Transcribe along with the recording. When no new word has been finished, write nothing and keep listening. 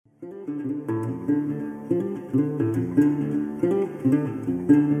Thank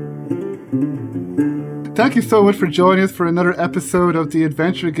you so much for joining us for another episode of the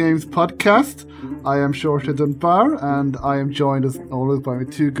Adventure Games podcast. I am Shorta Dunbar, and I am joined as always by my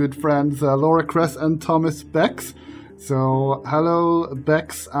two good friends, Laura Kress and Thomas Bex. So, hello,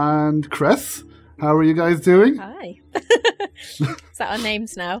 Bex and Kress. How are you guys doing? Hi. Is that our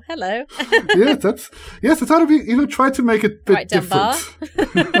names now? Hello. Yes, it's how to be, try to make it a bit right, Dunbar.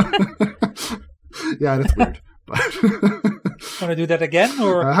 different. Yeah, that's weird. Want to do that again,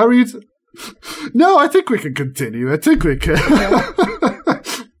 or how are you? No, I think we can continue. I think we can.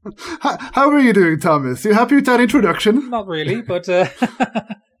 How are you doing, Thomas? You happy with that introduction? not really, but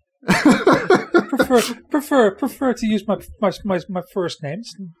prefer to use my first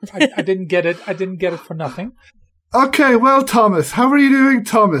names. I didn't get it. I didn't get it for nothing. Okay, well, Thomas, how are you doing,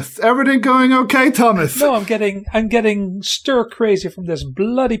 Thomas? Everything going okay, Thomas? No, I'm getting stir crazy from this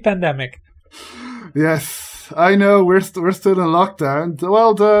bloody pandemic. Yes, I know. We're still in lockdown.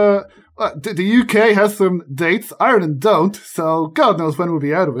 Well, the UK has some dates. Ireland don't, so God knows when we'll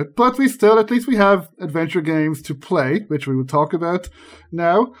be out of it. But at least we have adventure games to play, which we will talk about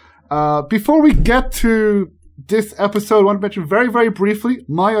now. Before we get to this episode, I want to mention very, very briefly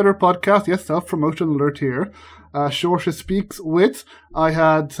my other podcast. Yes, self-promotion alert here. Shorta Speaks With. I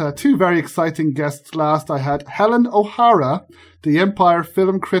had two very exciting guests last. I had Helen O'Hara, the Empire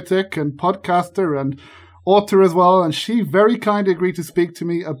film critic and podcaster and author as well, and she very kindly agreed to speak to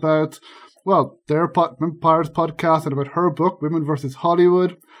me about, well, their Empire's podcast and about her book, Women vs.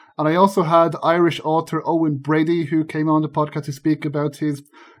 Hollywood. And I also had Irish author Owen Brady, who came on the podcast to speak about his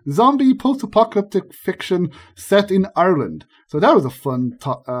zombie post-apocalyptic fiction set in Ireland. So that was a fun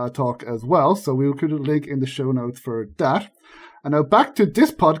talk as well. So we included a link in the show notes for that. And now back to this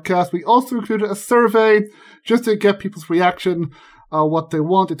podcast, we also included a survey just to get people's reaction, what they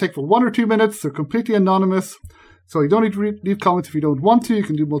want. It takes for 1 or 2 minutes. They're completely anonymous. So you don't need to leave comments if you don't want to. You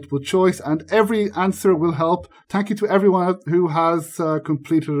can do multiple choice, and every answer will help. Thank you to everyone who has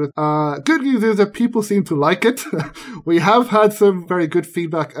completed it. Good news is that people seem to like it. We have had some very good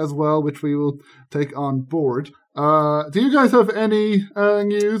feedback as well, which we will take on board. Do you guys have any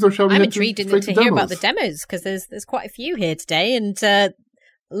news, or shall we? I'm intrigued to hear about the demos, because there's quite a few here today, and a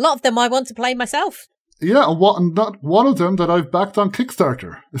lot of them I want to play myself. Yeah, not one of them that I've backed on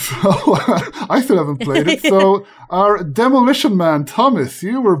Kickstarter. So I still haven't played it. So our Demolition Man, Thomas,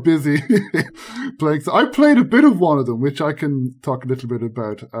 you were busy playing. So I played a bit of one of them, which I can talk a little bit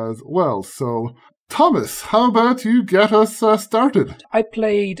about as well. So Thomas, how about you get us started? I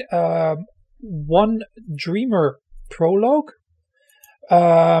played One Dreamer Prologue,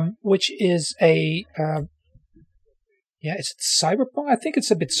 which is a... is it cyberpunk? I think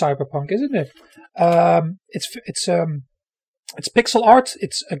it's a bit cyberpunk, isn't it? It's pixel art.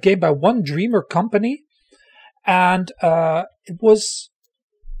 It's a game by One Dreamer Company, and it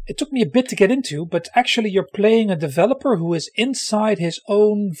took me a bit to get into, but actually you're playing a developer who is inside his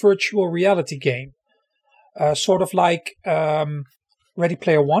own virtual reality game, sort of like Ready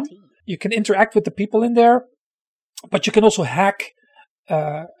Player One. You can interact with the people in there, but you can also hack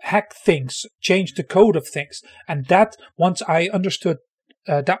things, change the code of things. And that, once I understood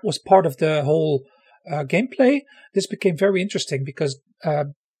that was part of the whole gameplay, this became very interesting, because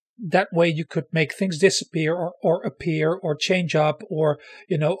that way you could make things disappear or appear or change up, or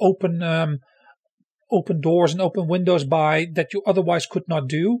open doors and open windows that you otherwise could not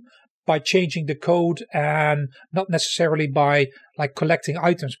do by changing the code, and not necessarily by like collecting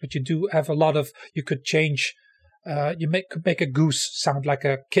items, but you could change. Could make a goose sound like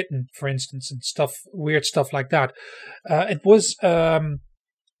a kitten, for instance, and weird stuff like that.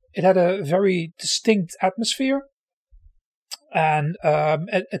 It had a very distinct atmosphere, and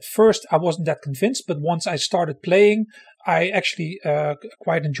at first I wasn't that convinced, but once I started playing, I actually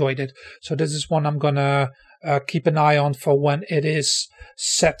quite enjoyed it. So this is one I'm gonna keep an eye on for when it is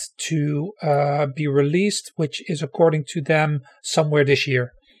set to be released, which is, according to them, somewhere this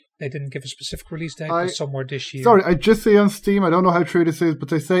year. They didn't give a specific release date, but somewhere this year. Sorry, I just see on Steam, I don't know how true this is, but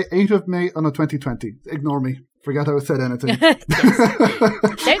they say 8th of May on 2020. Ignore me. Forget I said anything. Don't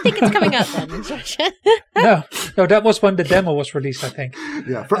think it's coming out then. No, that was when the demo was released, I think.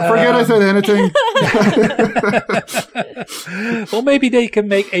 Yeah, forget I said anything. Well, maybe they can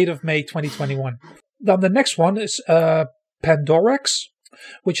make 8th of May 2021. Then the next one is Pandorax,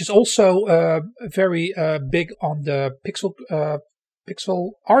 which is also very big on the pixel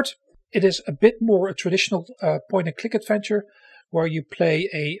art. It is a bit more a traditional point-and-click adventure where you play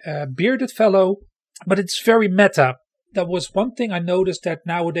a bearded fellow, but it's very meta. That was one thing I noticed, that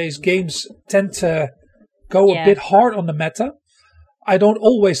nowadays games tend to go a bit hard on the meta. I don't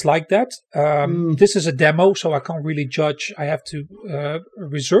always like that. This is a demo, so I can't really judge. I have to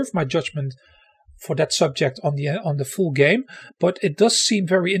reserve my judgment for that subject on the full game. But it does seem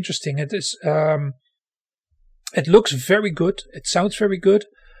very interesting. It is. It looks very good. It sounds very good.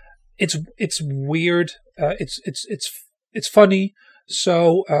 It's weird. It's funny.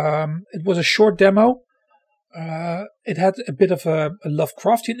 So it was a short demo. It had a bit of a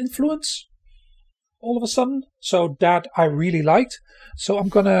Lovecraftian influence all of a sudden, so that I really liked. So I'm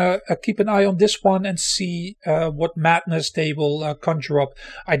gonna keep an eye on this one and see what madness they will conjure up.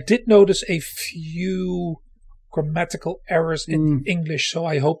 I did notice a few grammatical errors in English, so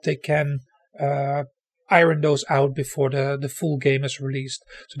I hope they can iron those out before the full game is released.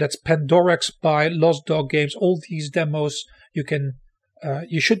 So that's Pandorax by Lost Dog Games. All these demos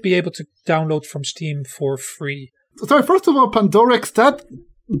you should be able to download from Steam for free. Sorry, first of all, Pandorax, that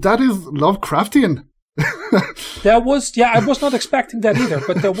is Lovecraftian. I was not expecting that either,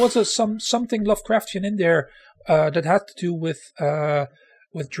 but there was something Lovecraftian in there that had to do with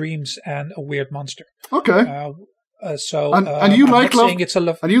dreams and a weird monster. Okay. And you like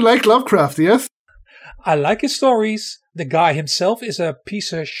and you like Lovecraft, yes? I like his stories. The guy himself is a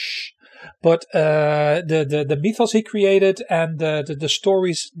piece of but the mythos he created and the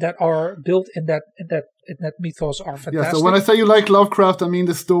stories that are built in that mythos are fantastic. Yeah, so when I say you like Lovecraft, I mean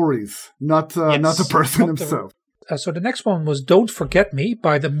the stories, not the person himself. So the next one was Don't Forget Me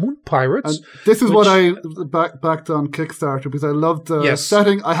by the Moon Pirates. And this is what I backed on Kickstarter because I loved the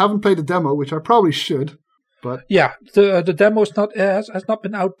setting. I haven't played the demo, which I probably should. But yeah, the demo is has not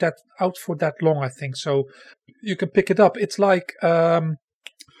been out for that long, I think. So you can pick it up. It's like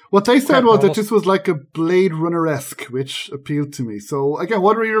what they said was that this was like a Blade Runner-esque, which appealed to me. So again,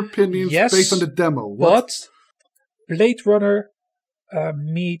 what are your opinions based on the demo? What Blade Runner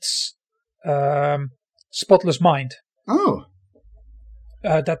meets Spotless Mind? Oh.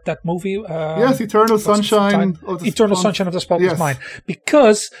 That movie. Yes, Eternal Sunshine of the Spotless Mind.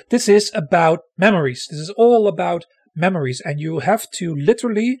 Because this is about memories. This is all about memories. And you have to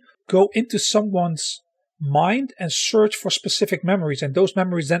literally go into someone's mind and search for specific memories. And those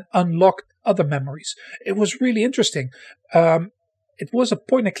memories then unlock other memories. It was really interesting. It was a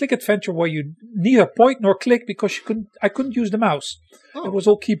point-and-click adventure where you neither point nor click because I couldn't use the mouse. Oh. It was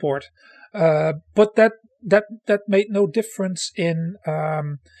all keyboard. But that made no difference in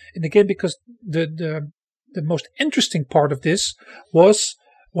the game because the most interesting part of this was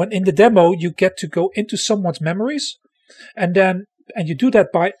when in the demo you get to go into someone's memories and you do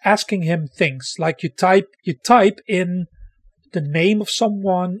that by asking him things like you type in the name of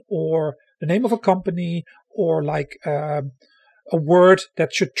someone or the name of a company or like a word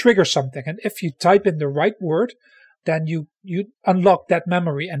that should trigger something, and if you type in the right word, then you unlock that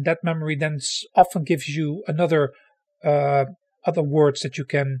memory, and that memory then often gives you other words that you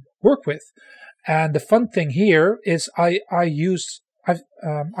can work with. And the fun thing here is I used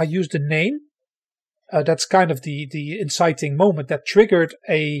the name. That's kind of the inciting moment that triggered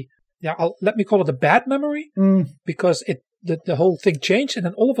let me call it a bad memory because the whole thing changed, and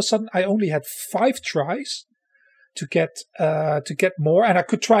then all of a sudden I only had 5 tries to get more, and I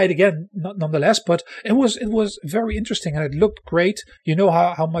could try it again nonetheless. But it was very interesting, and it looked great. You know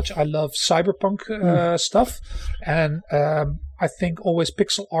how much I love cyberpunk stuff, and I think always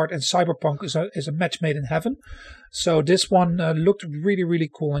pixel art and cyberpunk is a match made in heaven. So this one looked really, really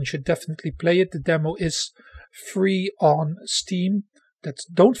cool, and should definitely play it. The demo is free on Steam. That's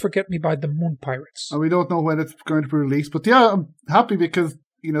Don't Forget Me by the Moon Pirates. And we don't know when it's going to be released, but yeah, I'm happy because,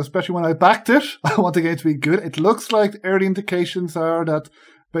 you know, especially when I backed it, I want the game to be good. It looks like early indications are that,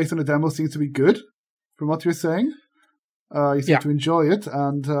 based on the demo, seems to be good, from what you're saying. You seem to enjoy it,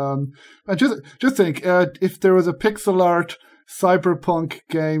 and just think, if there was a pixel art cyberpunk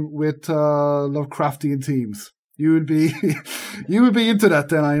game with Lovecraftian themes, you would be into that.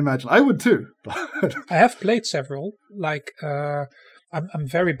 Then I imagine I would too. I have played several. Like I'm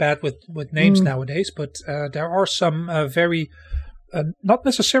very bad with names nowadays, but there are some very. Not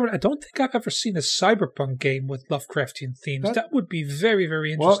necessarily. I don't think I've ever seen a cyberpunk game with Lovecraftian themes. That would be very,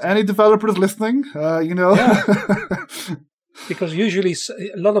 very interesting. Well, any developers listening, you know. Yeah. Because usually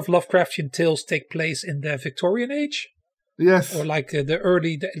a lot of Lovecraftian tales take place in the Victorian age. Yes. Or like the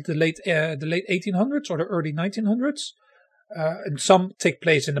late 1800s or the early 1900s. And some take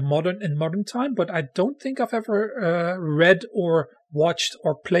place in modern time. But I don't think I've ever read or watched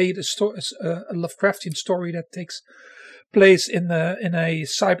or played a Lovecraftian story that takes place in a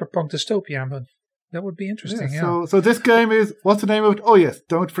cyberpunk dystopia, but that would be interesting. So this game is, what's the name of it? Oh yes,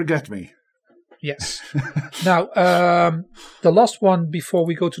 Don't Forget Me. Yes. Now, the last one before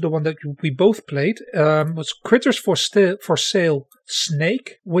we go to the one that we both played was Critters for Sale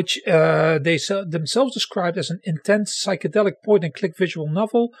Snake, which they themselves described as an intense psychedelic point-and-click visual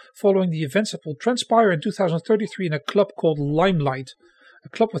novel following the events that will transpire in 2033 in a club called Limelight. A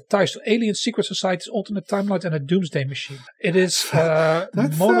club with ties to aliens, secret societies, alternate timelines, and a doomsday machine. It is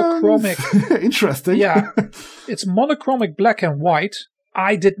monochromic. Interesting. Yeah, it's monochromic black and white.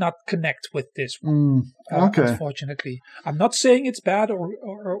 I did not connect with this one, unfortunately. I'm not saying it's bad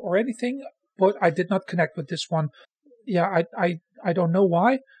or anything, but I did not connect with this one. Yeah, I don't know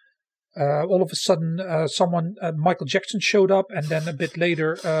why. All of a sudden, Michael Jackson showed up, and then a bit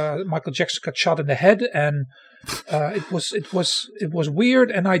later, Michael Jackson got shot in the head, and it was weird,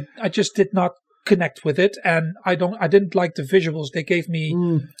 and I just did not connect with it, and I didn't like the visuals they gave me.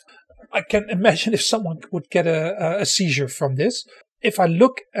 I can imagine if someone would get a seizure from this. If I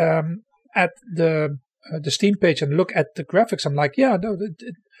look at the Steam page and look at the graphics, I'm like, yeah, no,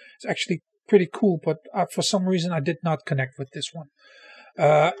 it's actually pretty cool, but for some reason I did not connect with this one.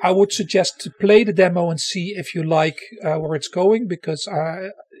 I would suggest to play the demo and see if you like where it's going, because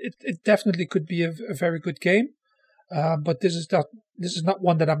it definitely could be a very good game. But this is not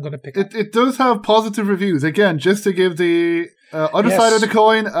one that I'm going to pick up. It does have positive reviews. Again, just to give the other side of the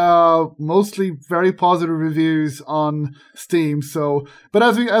coin, mostly very positive reviews on Steam. So, but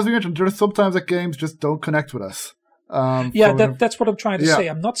as we mentioned, there's sometimes that games just don't connect with us. That's what I'm trying to say.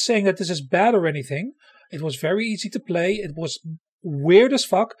 I'm not saying that this is bad or anything. It was very easy to play. It was weird as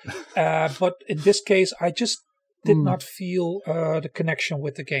fuck. But in this case, I just did not feel the connection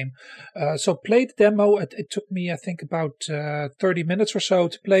with the game. So played the demo. It took me, I think, about 30 minutes or so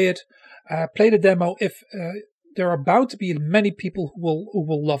to play it. Play the demo. If there are bound to be many people who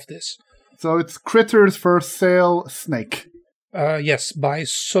will love this. So it's Critters for Sale Snake. Yes, by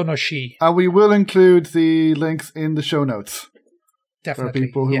Sonoshi. And we will include the links in the show notes. Definitely. For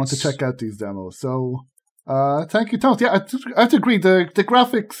people who want to check out these demos. So thank you, Thomas. Yeah, I have to agree. The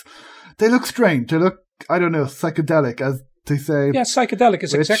graphics, they look strange. They look, I don't know, psychedelic, as they say. Yeah, psychedelic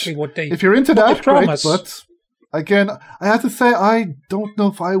is exactly what they. If you're into that, great. But again, I have to say, I don't know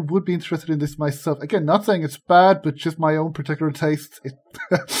if I would be interested in this myself. Again, not saying it's bad, but just my own particular taste.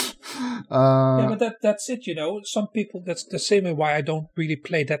 Yeah, but that's it. You know, some people. That's the same way why I don't really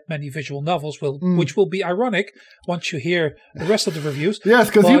play that many visual novels. Which will be ironic once you hear the rest of the reviews. Yes,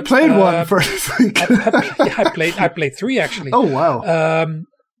 because you played one for this week. I played 3 actually. Oh wow.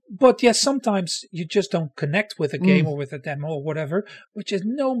 But yes, sometimes you just don't connect with a game or with a demo or whatever, which is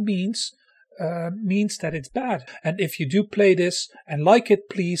no means that it's bad. And if you do play this and like it,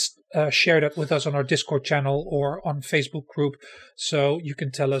 please share that with us on our Discord channel or on Facebook group, so you can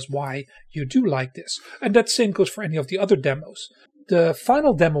tell us why you do like this. And that same goes for any of the other demos. The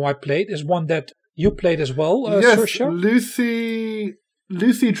final demo I played is one that you played as well, yes, Saoirse.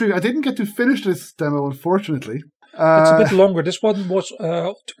 Lucy Dream. I didn't get to finish this demo, unfortunately. It's a bit longer. This one was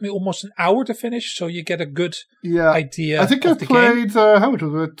took me almost an hour to finish, so you get a good idea. I think I played how much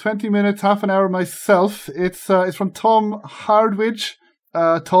was it? 20 minutes, half an hour myself. It's from Tom Hardwidge,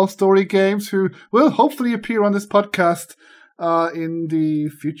 Tall Story Games, who will hopefully appear on this podcast in the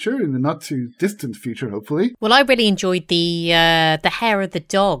future, in the not too distant future, hopefully. Well, I really enjoyed the Hair of the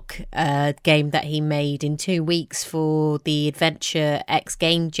Dog game that he made in 2 weeks for the Adventure X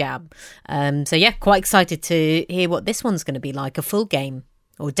Game Jam. So yeah, quite excited to hear what this one's going to be like, a full game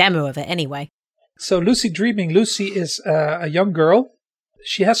or demo of it anyway. So Lucy Dreaming. Lucy is a young girl.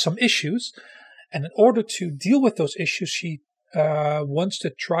 She has some issues, and in order to deal with those issues, she wants to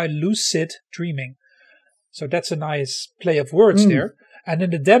try lucid dreaming. So that's a nice play of words there. And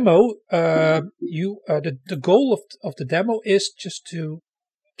in the demo, the goal of the demo is just to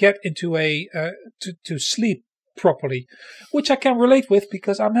get into to sleep properly, which I can relate with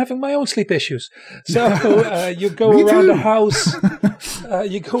because I'm having my own sleep issues. So you go around the house.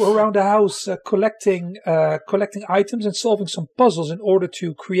 Collecting items and solving some puzzles in order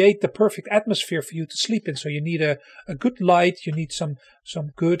to create the perfect atmosphere for you to sleep in. So you need a good light, you need some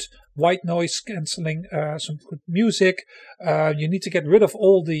good white noise cancelling, some good music. You need to get rid of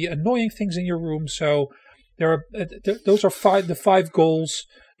all the annoying things in your room. So those are the 5 goals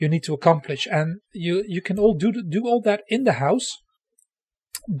you need to accomplish, and you can all do all that in the house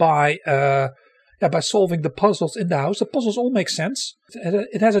by solving the puzzles in the house. The puzzles all make sense.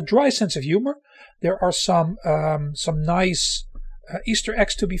 It has a dry sense of humor. There are some nice Easter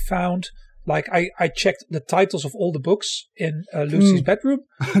eggs to be found. Like I checked the titles of all the books in Lucy's bedroom,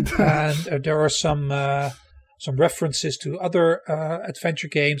 and there are some some references to other adventure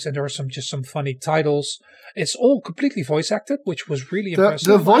games, and there are some funny titles. It's all completely voice acted, which was really impressive.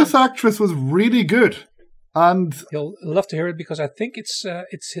 The voice actress was really good. And you'll love to hear it because I think it's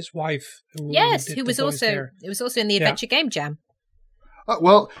his wife. Who was also in the Adventure Game Jam.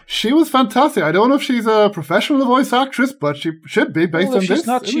 Well, she was fantastic. I don't know if she's a professional voice actress, but she should be based on this. She's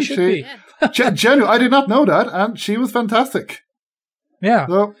not, she should be. Genuine, I did not know that, and she was fantastic. Yeah.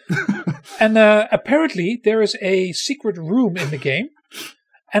 So. And apparently there is a secret room in the game,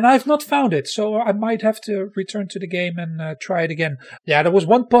 and I've not found it, so I might have to return to the game and try it again. Yeah, there was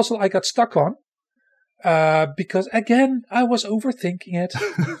one puzzle I got stuck on, because again, I was overthinking it.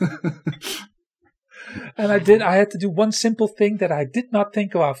 And I had to do one simple thing that I did not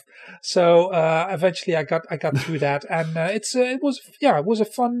think of. So eventually I got through that, and it was a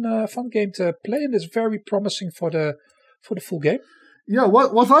fun game to play, and it's very promising for the full game. Yeah,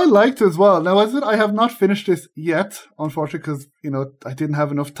 what I liked as well. Now, I have not finished this yet, unfortunately, because I didn't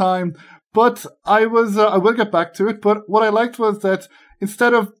have enough time. But I will get back to it. But what I liked was that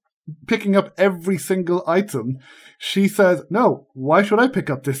instead of picking up every single item, she says, no, why should I pick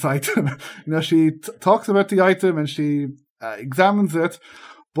up this item? She talks about the item and she examines it,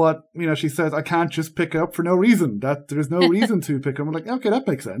 but, she says, I can't just pick it up for no reason, that there's no reason to pick it up. I'm like, okay, that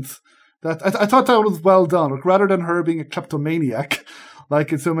makes sense. I thought that was well done. Like, rather than her being a kleptomaniac,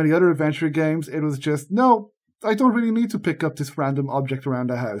 like in so many other adventure games, it was just, no, I don't really need to pick up this random object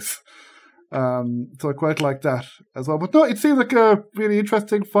around the house. So I quite like that as well. But no, it seems like a really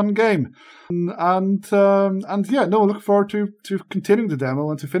interesting, fun game. And yeah, no, look forward to continuing the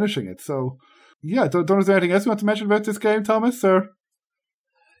demo and to finishing it. So yeah, don't know if there's anything else you want to mention about this game, Thomas? Or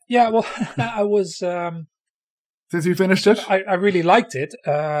yeah, well, I was since you finished it, I really liked it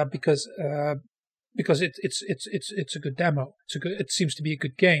because it's a good demo. It seems to be a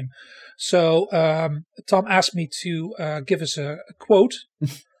good game. So Tom asked me to give us a quote.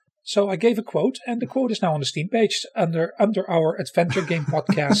 So I gave a quote, and the quote is now on the Steam page under our Adventure Game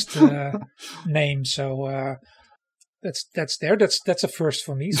Podcast name. So that's there. That's a first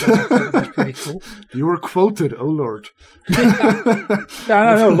for me. So that's pretty cool. You were quoted, oh Lord.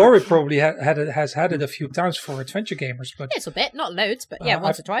 I know Laurie probably has had it a few times for adventure gamers, but it's a bit, not loads, but yeah,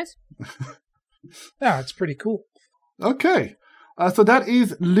 once or twice. Yeah, it's pretty cool. Okay. So that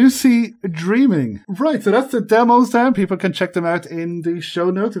is Lucy Dreaming. Right, so that's the demos then. People can check them out in the show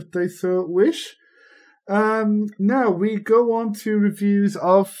notes if they so wish. Now we go on to reviews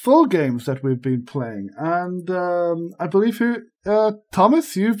of full games that we've been playing. And I believe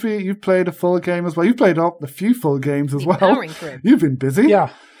Thomas, you've played a full game as well. You've played a few full games as well. You've been busy.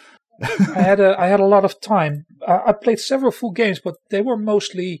 Yeah. I had a lot of time. I played several full games, but they were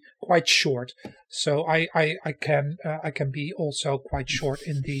mostly quite short. So I can be also quite short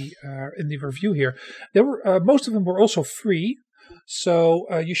in the review here. There were most of them were also free, so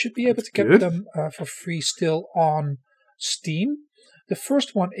you should be able to get them for free still on Steam. The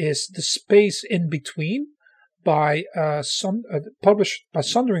first one is The Space in Between, by published by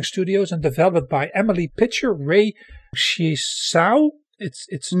Sundering Studios and developed by Emily Pitcher, Ray Shisao.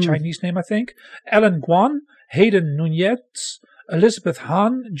 It's a Chinese name, I think. Alan Guan, Hayden Nunez, Elizabeth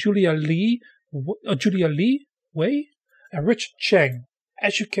Han, Julia Lee Wei, and Richard Cheng.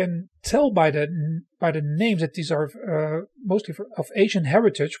 As you can tell by the names, that these are mostly of Asian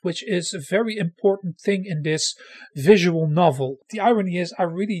heritage, which is a very important thing in this visual novel. The irony is, I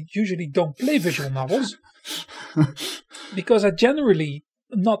really usually don't play visual novels because I generally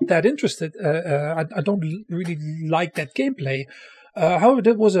not that interested. I don't really like that gameplay. However,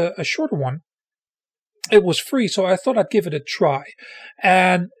 that was a shorter one. It was free, so I thought I'd give it a try.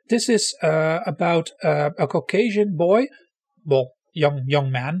 And this is about a Caucasian boy, well, young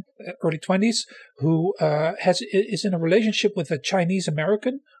man, early 20s, who is in a relationship with a Chinese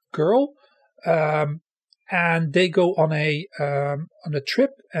American girl, and they go on a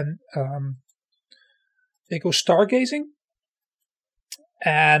trip, and they go stargazing,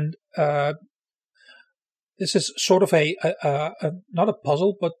 and this is sort of a not a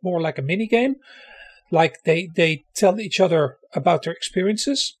puzzle, but more like a mini game. Like they tell each other about their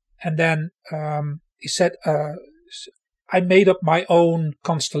experiences, and then he said, I made up my own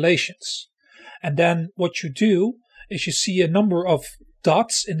constellations. And then what you do is you see a number of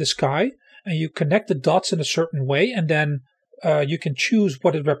dots in the sky, and you connect the dots in a certain way, and then you can choose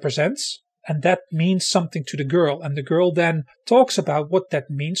what it represents. And that means something to the girl. And the girl then talks about what that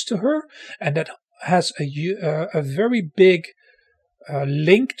means to her, and that has a very big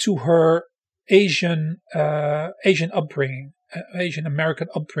link to her Asian upbringing, Asian American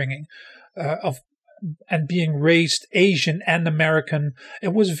upbringing, and being raised Asian and American.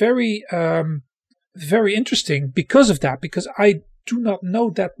 It was very very interesting because of that, because I do not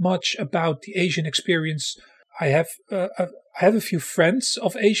know that much about the Asian experience. I have a few friends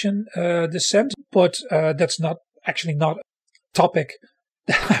of Asian descent, but that's not a topic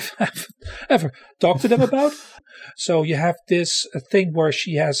that I've ever talked to them about. So you have this thing where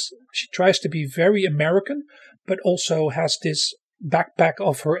she tries to be very American, but also has this backpack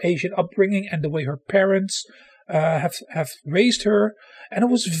of her Asian upbringing and the way her parents have raised her, and it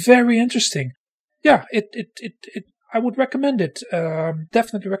was very interesting. Yeah, I would recommend it.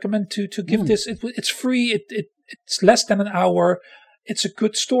 Definitely recommend to give this. It's free. It's less than an hour. It's a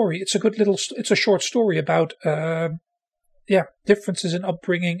good story. It's a short story about differences in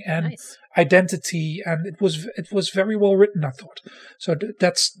upbringing and identity, and it was very well written, I thought. So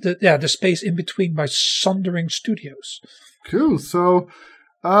that's the space in between by Sundering Studios. Cool. So,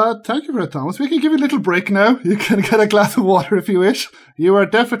 thank you for that, Thomas. We can give you a little break now. You can get a glass of water if you wish. You are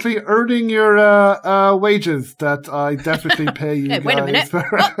definitely earning your wages that I definitely pay you. Hey, wait a minute.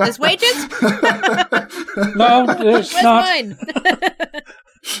 What? There's wages? No, there's Where's not. mine?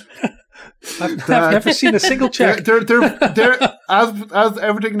 I've never seen a single check. They're as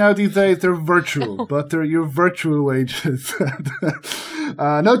everything now these days, they're virtual, but they're your virtual wages.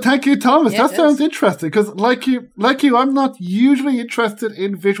 No, thank you, Thomas. Yeah, that sounds interesting because, like you, I'm not usually interested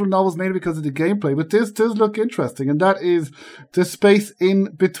in visual novels mainly because of the gameplay, but this does look interesting, and that is The Space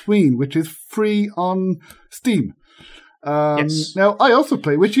in Between, which is free on Steam. Yes. Now, I also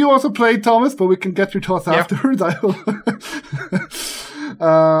play, which you also played, Thomas, but we can get your thoughts afterwards.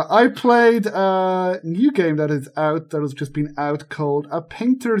 I played a new game that has just been out called A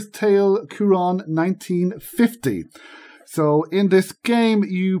Painter's Tale Kuron 1950. So in this game,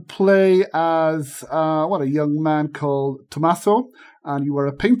 you play as a young man called Tommaso, and you are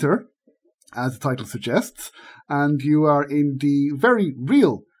a painter, as the title suggests, and you are in the very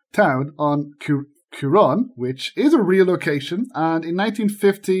real town on Kuron, which is a real location, and in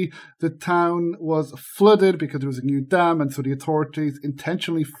 1950 the town was flooded because there was a new dam, and so the authorities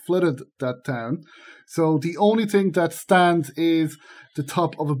intentionally flooded that town. So the only thing that stands is the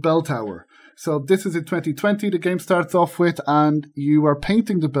top of a bell tower. So this is in 2020, the game starts off with, and you are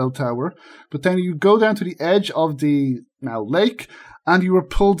painting the bell tower, but then you go down to the edge of the now lake, and you are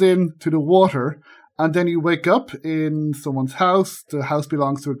pulled into the water, and then you wake up in someone's house. The house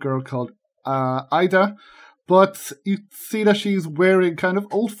belongs to a girl called Ida, but you see that she's wearing kind of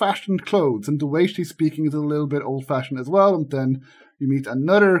old-fashioned clothes, and the way she's speaking is a little bit old-fashioned as well. And then you meet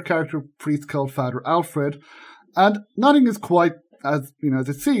another character priest called Father Alfred, and nothing is quite as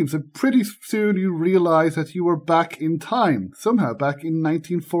it seems. And pretty soon you realize that you are back in time, somehow back in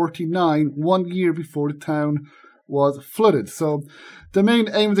 1949, 1 year before the town was flooded. So the main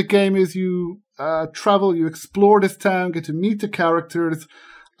aim of the game is you travel, you explore this town, get to meet the characters,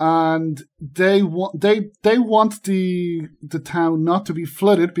 and they want the town not to be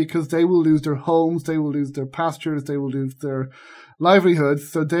flooded because they will lose their homes, they will lose their pastures, they will lose their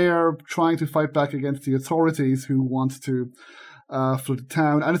livelihoods. So they are trying to fight back against the authorities who want to flood the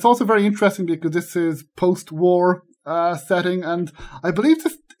town. And it's also very interesting because this is post-war setting, and I believe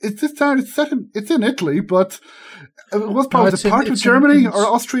this town is it's in Italy, but it was part of Germany or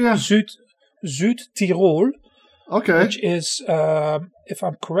Austria? Südtirol. Okay. Which is, if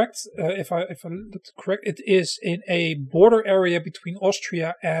I'm correct, if I looked correct, it is in a border area between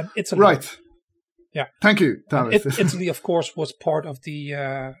Austria and Italy. Right. Yeah. Thank you, Thomas. Italy, of course, was part of the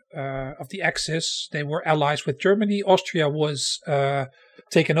Axis. They were allies with Germany. Austria was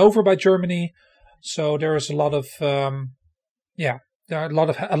taken over by Germany. So there is a lot of a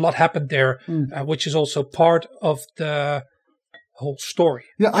lot happened there, which is also part of the whole story.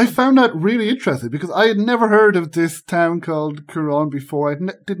 Yeah, I found that really interesting because I had never heard of this town called Kuron before. I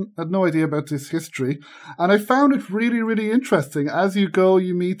had no idea about this history, and I found it really, really interesting. As you go,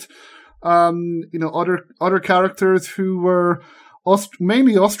 you meet, other characters who were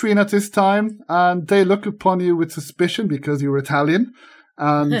mainly Austrian at this time, and they look upon you with suspicion because you're Italian.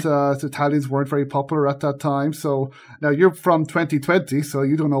 And the Italians weren't very popular at that time. So now you're from 2020, so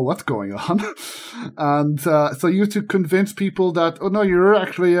you don't know what's going on. And so you have to convince people that, oh, no, you're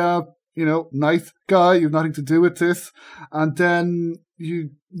actually a, nice guy. You have nothing to do with this. And then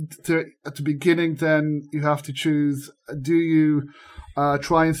at the beginning, then you have to choose, do you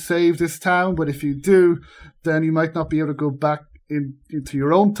try and save this town? But if you do, then you might not be able to go back into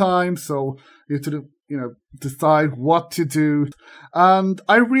your own time. So you have to decide what to do. And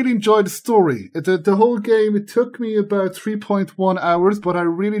I really enjoyed the story. The whole game, it took me about 3.1 hours, but I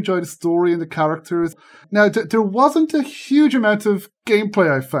really enjoyed the story and the characters. Now, there wasn't a huge amount of gameplay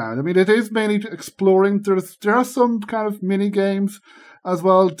I found. I mean, it is mainly exploring. There are some kind of mini games as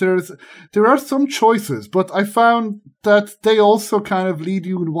well. There are some choices, but I found that they also kind of lead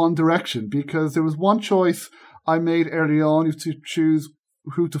you in one direction, because there was one choice I made early on, you to choose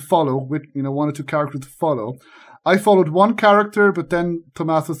who to follow, with, you know, one or two characters to follow. I followed one character, but then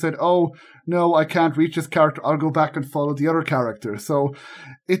Tommaso said, "Oh, no, I can't reach this character. I'll go back and follow the other character." So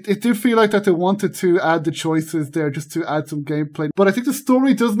it did feel like that they wanted to add the choices there just to add some gameplay. But I think the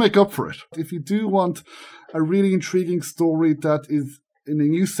story does make up for it. If you do want a really intriguing story that is in a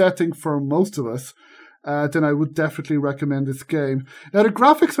new setting for most of us, then I would definitely recommend this game. Now, the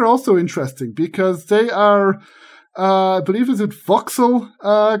graphics are also interesting because they are, I believe, is it voxel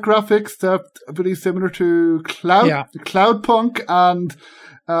graphics that I believe similar to Cloudpunk and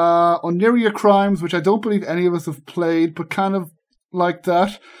Oniria Crimes, which I don't believe any of us have played, but kind of like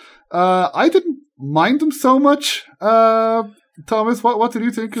that. I didn't mind them so much. Thomas, what did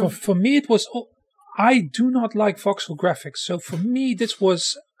you think of? For me, it was. I do not like voxel graphics, so for me, this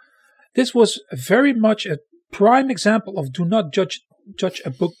was very much a prime example of do not judge a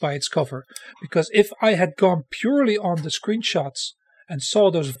book by its cover. Because if I had gone purely on the screenshots and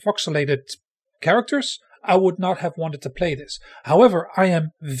saw those voxelated characters, I would not have wanted to play this. However, I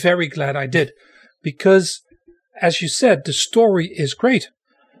am very glad I did, because, as you said, the story is great.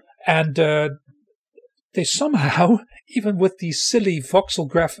 And they somehow, even with these silly voxel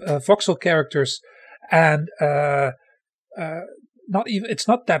characters, and it's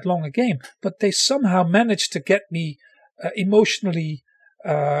not that long a game, but they somehow managed to get me emotionally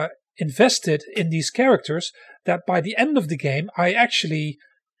invested in these characters, that by the end of the game I actually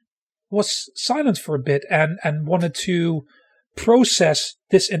was silent for a bit and wanted to process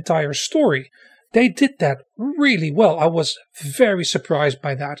this entire story. They did that really well. I was very surprised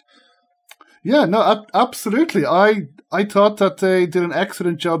by that. Yeah, no, absolutely. I thought that they did an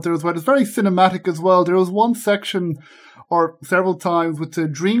excellent job there as well. It's very cinematic as well. There was one section, or several times, with the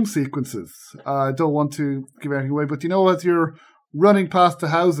dream sequences. I don't want to give anything away, but you know, as you're running past the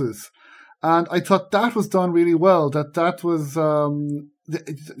houses, and I thought that was done really well. That was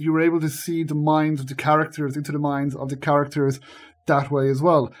you were able to see the minds of the characters, into the minds of the characters that way as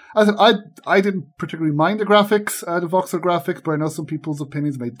well. I didn't particularly mind the graphics, the voxel graphics, but I know some people's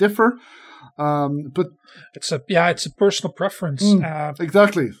opinions may differ. But it's a personal preference.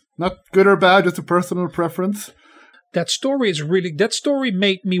 Exactly, not good or bad, just a personal preference. That story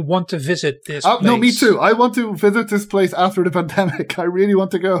made me want to visit this place. No, me too. I want to visit this place after the pandemic. I really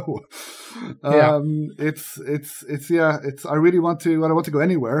want to go. I really want to. I don't want to go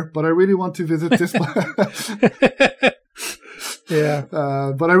anywhere, but I really want to visit this. Yeah.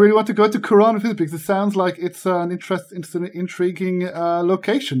 But I really want to go to Quran and visit, because it sounds like it's an intriguing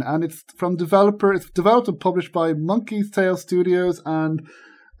location, and it's from developer. It's developed and published by Monkey's Tail Studios and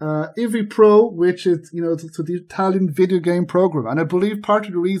Ivi Pro, which is, you know, so the Italian video game program. And I believe part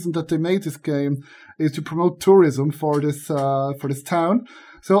of the reason that they made this game is to promote tourism for this town.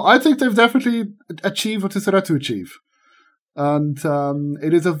 So I think they've definitely achieved what they set out to achieve. And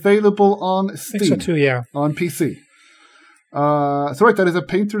it is available on Steam. I think so too, yeah. On PC. So right, that is A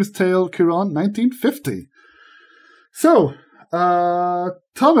Painter's Tale Kiran 1950. So,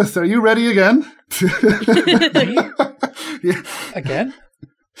 Thomas, are you ready again? Yeah. Again?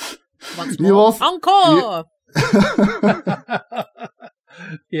 Once more. Encore!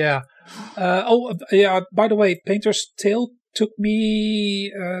 Yeah. By the way, Painter's Tale took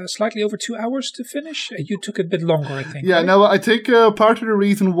me slightly over 2 hours to finish. You took a bit longer, I think. Yeah, right? no, I think part of the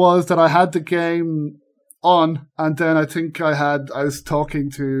reason was that I had the game on, and then I think I was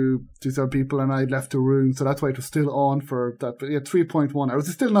talking to some people, and I left the room, so that's why it was still on for that. But yeah, 3.1 hours.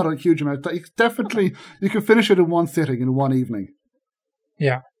 It's still not a huge amount. Definitely, you can finish it in one sitting, in one evening.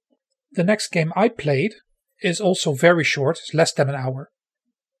 Yeah. The next game I played is also very short. It's less than an hour.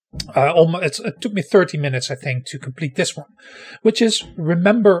 It took me 30 minutes, I think, to complete this one, which is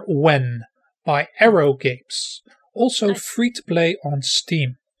Remember When by Arrow Games, also free to play on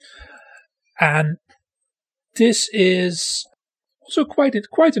Steam. And this is also quite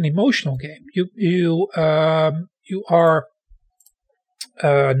an emotional game. You are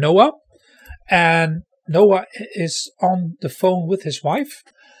Noah, and Noah is on the phone with his wife,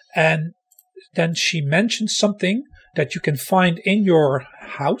 and then she mentions something that you can find in your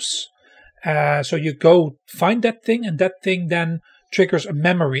house. So you go find that thing, and that thing then triggers a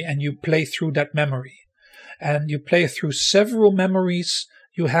memory, and you play through that memory. And you play through several memories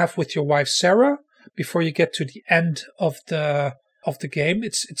you have with your wife Sarah before you get to the end of the game.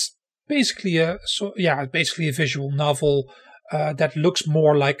 It's basically a visual novel that looks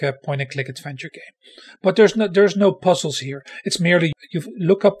more like a point-and-click adventure game. But there's no puzzles here. It's merely you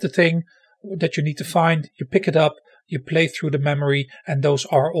look up the thing that you need to find, you pick it up, You play through the memory, and those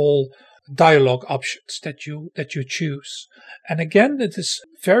are all dialogue options that you choose. And again, it is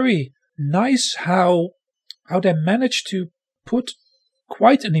very nice how they managed to put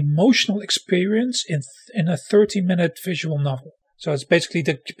quite an emotional experience in a 30-minute visual novel. So it's basically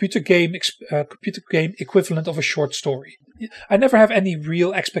the computer game equivalent of a short story. I never have any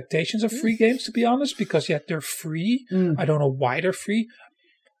real expectations of free games, to be honest, because they're free. I don't know why they're free.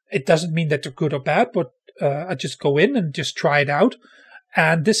 It doesn't mean that they're good or bad, but I just go in and just try it out.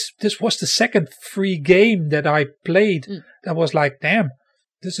 And this was the second free game that I played that was like, damn,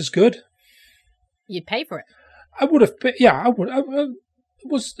 this is good. You'd pay for it. I would have paid, I would.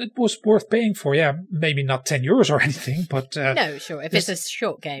 It was worth paying for, maybe not €10 or anything, but no, sure. If it's a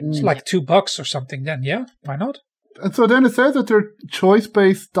short game, it's like $2 or something. Then why not? And so then it says that they're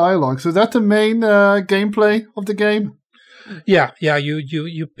choice-based dialogue. So is that the main gameplay of the game? Yeah.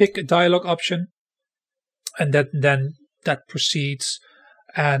 You pick a dialogue option, and then that proceeds,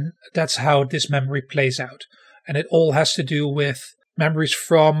 and that's how this memory plays out. And it all has to do with memories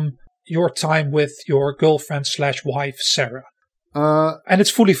from your time with your girlfriend/wife Sarah. And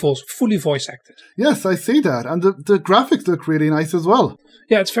it's fully voice acted. Yes, I see that. And the graphics look really nice as well.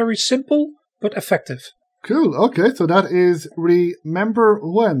 Yeah, it's very simple, but effective. Cool. Okay, so that is Remember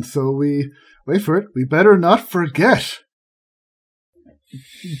When. So we, wait for it, we better not forget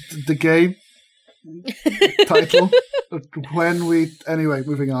the game title. Anyway,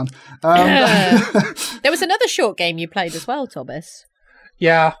 moving on. There was another short game you played as well, Thomas.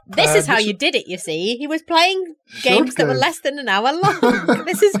 Yeah. This is how you did it, you see. He was playing games that were less than an hour long.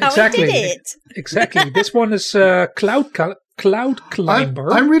 This is how he did it. Exactly. This one is Cloud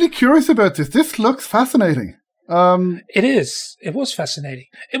Climber. I'm really curious about this. This looks fascinating. It is. It was fascinating.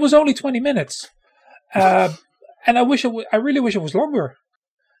 It was only 20 minutes. And I really wish it was longer.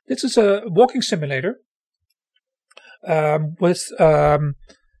 This is a walking simulator with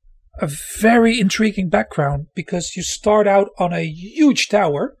a very intriguing background, because you start out on a huge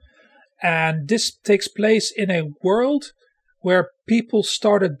tower, and this takes place in a world where people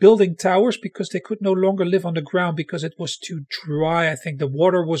started building towers because they could no longer live on the ground because it was too dry. I think the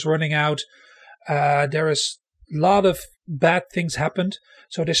water was running out. There is a lot of bad things happened.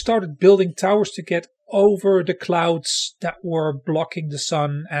 So they started building towers to get over the clouds that were blocking the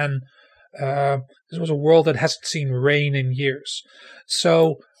sun. And this was a world that hasn't seen rain in years.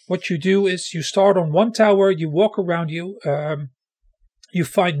 So what you do is you start on one tower, you walk around, you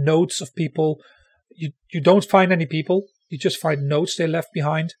find notes of people. You don't find any people. You just find notes they left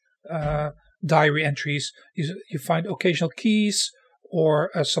behind, diary entries. You find occasional keys or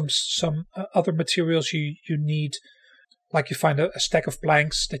some other materials you need. Like you find a stack of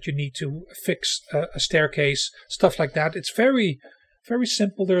planks that you need to fix a staircase, stuff like that. It's very, very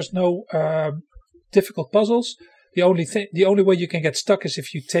simple. There's no difficult puzzles. The only way you can get stuck is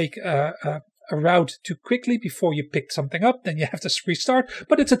if you take a route too quickly before you pick something up, then you have to restart.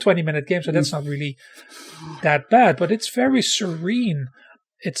 But it's a 20-minute game, so that's not really that bad. But it's very serene.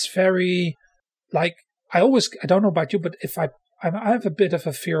 It's very, like, I don't know about you, but if I have a bit of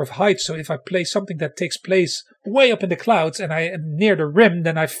a fear of heights. So if I play something that takes place way up in the clouds and I am near the rim,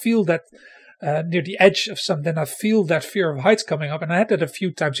 then I feel that near the edge of something, then I feel that fear of heights coming up. And I had that a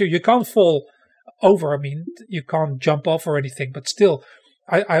few times here. You can't fall over. I mean, you can't jump off or anything, but still,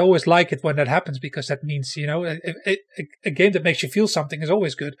 I always like it when that happens, because that means, a game that makes you feel something is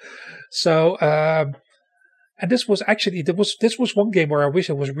always good. So, and this was one game where I wish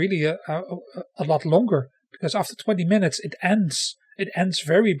it was really a lot longer, because after 20 minutes it ends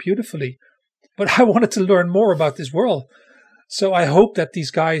very beautifully. But I wanted to learn more about this world, so I hope that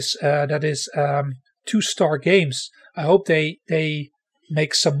these guys, that is 2-Star Games, I hope they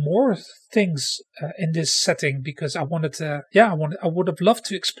make some more things in this setting, because I would have loved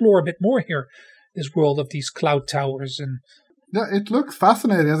to explore a bit more here, this world of these cloud towers. And yeah, it looks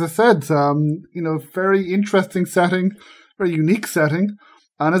fascinating, as I said. Very interesting setting, very unique setting,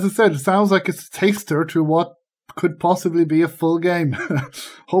 and as I said, it sounds like it's a taster to what could possibly be a full game.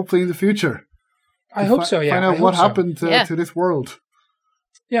 Hopefully in the future. I hope so. Yeah, find out what happened to this world.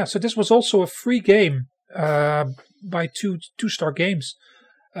 Yeah, so this was also a free game by 2-Star Games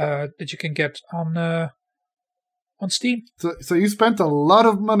that you can get on Steam. So you spent a lot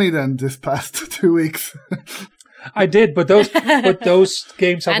of money then this past 2 weeks. I did, but those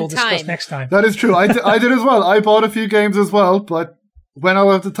games I will discuss next time. That is true. I did as well. I bought a few games as well, but when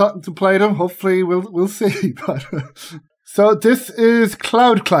I'll have to play them, hopefully we'll see. But so this is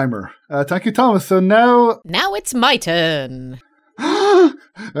Cloud Climber. Thank you, Thomas. So now it's my turn.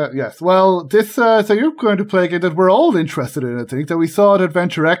 Yes. Well, this. So you're going to play a game that we're all interested in. I think that we saw at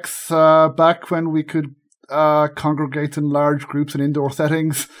Adventure X back when we could congregate in large groups in indoor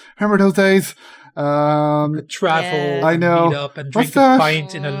settings. Remember those days? Travel, I know. meet up and drink What's that? a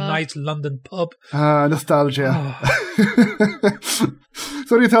pint in a nice London pub. Nostalgia.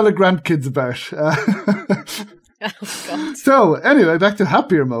 So what do you tell the grandkids about? Oh, God. So, anyway, back to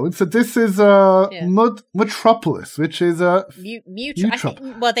happier modes. So this is Metropolis, which is a...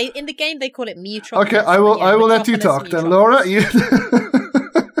 Well, in the game, they call it Mutropolis. Okay, I will let you talk then, Laura. You...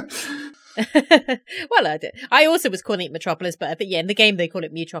 Well, I also was calling it Metropolis, but I think, in the game, they call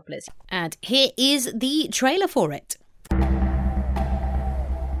it Mutropolis. And here is the trailer for it.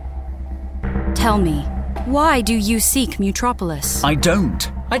 Tell me, why do you seek Mutropolis? I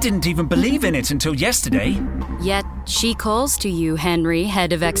don't. I didn't even believe in it until yesterday. Yet she calls to you, Henry,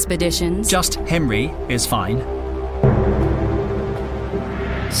 head of expeditions. Just Henry is fine.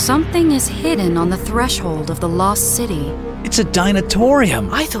 Something is hidden on the threshold of the lost city. It's a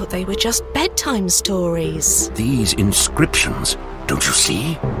dinosaurium. I thought they were just bedtime stories. These inscriptions, don't you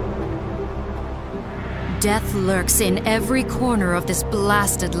see? Death lurks in every corner of this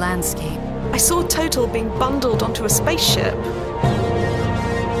blasted landscape. I saw Total being bundled onto a spaceship.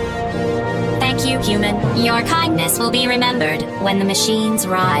 Thank you, human. Your kindness will be remembered when the machines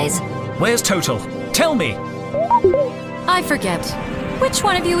rise. Where's Total? Tell me. I forget. Which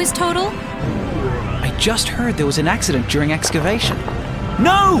one of you is Total? I just heard there was an accident during excavation.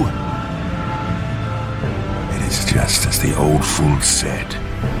 No! It is just as the old fool said.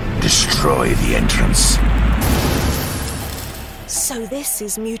 Destroy the entrance. So this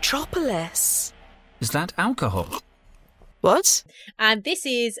is Mutropolis. Is that alcohol? What? And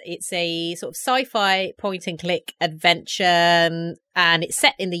it's a sort of sci-fi point-and-click adventure, and it's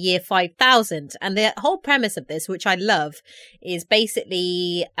set in the year 5000. And the whole premise of this, which I love, is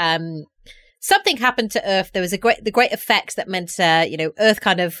basically something happened to Earth. There was the great effects that meant, Earth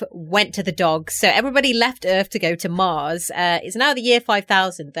kind of went to the dogs. So everybody left Earth to go to Mars. It's now the year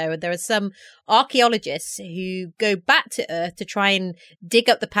 5000, though, and there are some archaeologists who go back to Earth to try and dig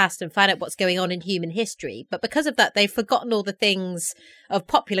up the past and find out what's going on in human history. But because of that, they've forgotten all the things of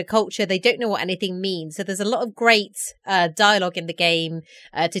popular culture. They don't know what anything means. So there's a lot of great dialogue in the game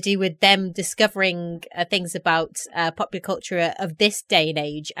to do with them discovering things about popular culture of this day and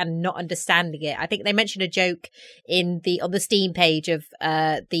age and not understanding it. I think they mentioned a joke on the Steam page of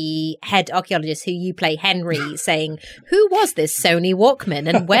the head archaeologist, who you play, Henry, saying, "Who was this Sony Walkman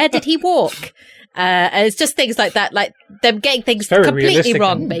and where did he walk?" And it's just things like that, like them getting things completely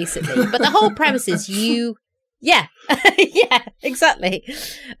wrong, basically. But the whole premise is yeah, exactly.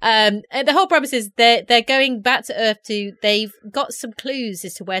 And the whole premise is they're going back to Earth they've got some clues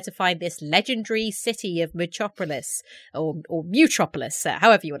as to where to find this legendary city of Metropolis or Mutropolis,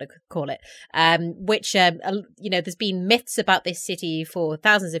 however you want to call it. Which there's been myths about this city for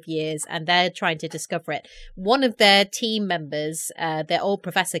thousands of years, and they're trying to discover it. One of their team members, their old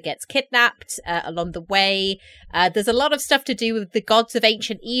professor, gets kidnapped along the way. There's a lot of stuff to do with the gods of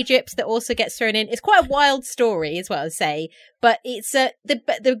ancient Egypt that also gets thrown in. It's quite a wild story, is what I would say, but it's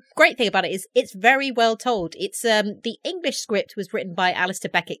the great thing about it is it's very well told. It's the English script was written by Alistair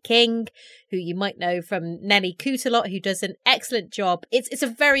Beckett King, who you might know from Nelly Cootalot, who does an excellent job. It's a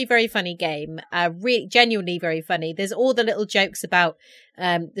very, very funny game, really genuinely very funny. There's all the little jokes about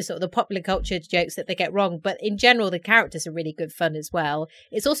the sort of the popular culture jokes that they get wrong, but in general the characters are really good fun as well.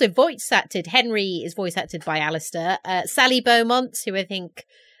 It's also voice acted. Henry is voice acted by Alistair. Sally Beaumont, who I think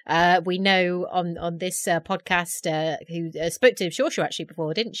we know on this podcast, who spoke to Shawshaw actually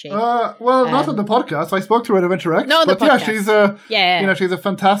before, didn't she? Not on the podcast. I spoke to her at Adventure X. Not on the podcast. She's a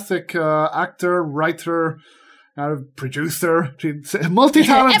fantastic actor, writer, producer. She's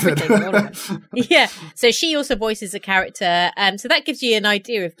multi-talented. Yeah. So she also voices a character. So that gives you an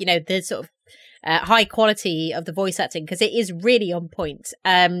idea of, the sort of high quality of the voice acting, because it is really on point.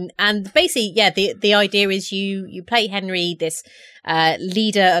 And basically, the idea is you play Henry, this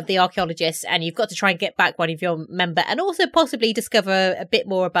leader of the archaeologists, and you've got to try and get back one of your member, and also possibly discover a bit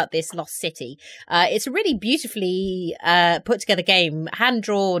more about this lost city. It's a really beautifully put together game, hand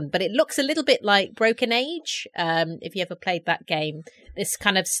drawn, but it looks a little bit like Broken Age. If you ever played that game, this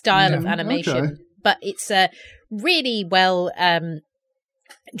kind of style of animation, okay. But it's really well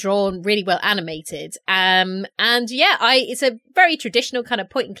drawn, really well animated, it's a very traditional kind of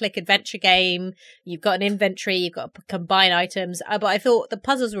point and click adventure game. You've got an inventory, you've got to combine items, but I thought the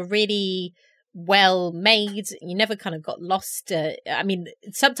puzzles were really well made. You never kind of got lost. I mean,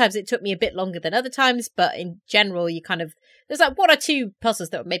 sometimes it took me a bit longer than other times, but in general, there's like one or two puzzles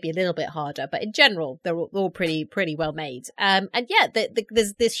that were maybe a little bit harder, but in general, they're all pretty well made. And yeah,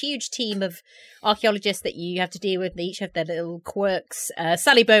 there's this huge team of archaeologists that you have to deal with. They each have their little quirks.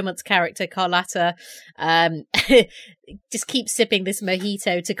 Sally Beaumont's character, Carlotta, just keeps sipping this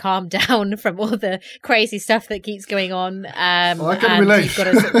mojito to calm down from all the crazy stuff that keeps going on. I can relate.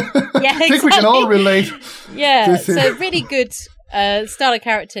 Yeah, I think we can all relate. Yeah, so really good style of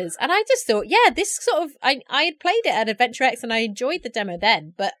characters. And I just thought, yeah, this sort of, I had played it at Adventure X and I enjoyed the demo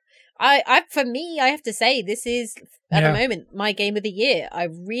then, but for me, I have to say, this is, at the moment, my game of the year. I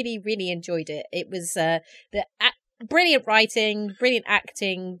really, really enjoyed it. It was brilliant writing, brilliant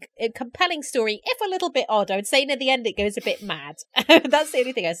acting, a compelling story, if a little bit odd. I would say near the end it goes a bit mad. That's the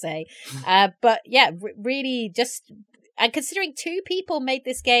only thing I say. But yeah, really just... And considering 2 people made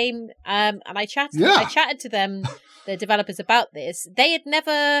this game, and I chatted to them, the developers, about this. They had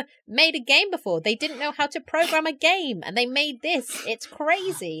never made a game before. They didn't know how to program a game, and they made this. It's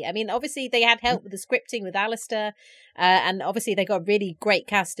crazy. I mean, obviously they had help with the scripting with Alistair, and obviously they got a really great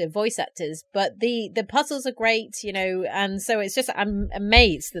cast of voice actors. But the puzzles are great, and so it's just, I'm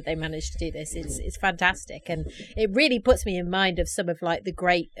amazed that they managed to do this. It's fantastic, and it really puts me in mind of some of like the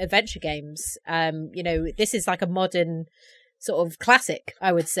great adventure games. This is like a modern sort of classic,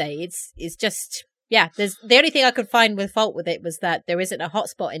 I would say. It's just, yeah, there's the only thing I could find with fault with it was that there isn't a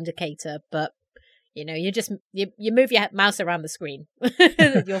hotspot indicator, but you move your mouse around the screen.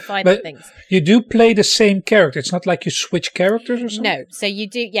 You'll find things. You do play the same character. It's not like you switch characters or something? No. So you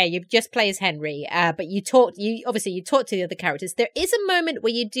do, you just play as Henry, but you talk to the other characters. There is a moment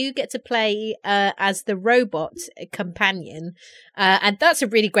where you do get to play as the robot companion. And that's a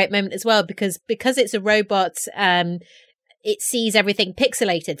really great moment as well, because it's a robot, it sees everything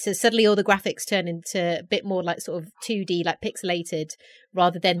pixelated. So suddenly all the graphics turn into a bit more like sort of 2D, like pixelated,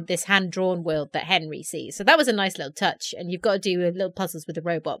 rather than this hand-drawn world that Henry sees. So that was a nice little touch. And you've got to do little puzzles with the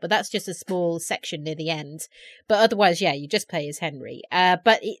robot, but that's just a small section near the end. But otherwise, yeah, you just play as Henry.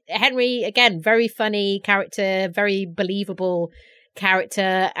 Henry, again, very funny character, very believable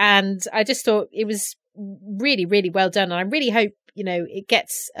character. And I just thought it was really, really well done. And I really hope, it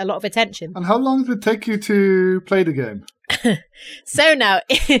gets a lot of attention. And how long did it take you to play the game? So now,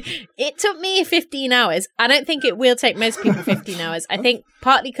 it took me 15 hours. I don't think it will take most people 15 hours. I think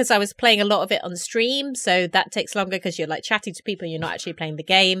partly because I was playing a lot of it on stream, so that takes longer because you're like chatting to people and you're not actually playing the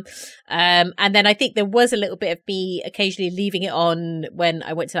game. And then I think there was a little bit of me occasionally leaving it on when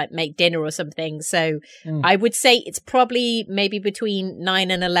I went to like make dinner or something. So I would say it's probably maybe between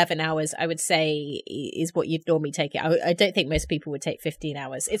 9 and 11 hours, I would say, is what you'd normally take it. I don't think most people would take 15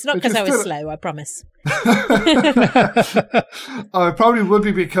 hours. It's not because I was slow, I promise. I probably would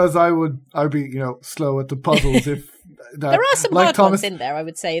be because I'd be slow at the puzzles. If there are some hard ones in there, I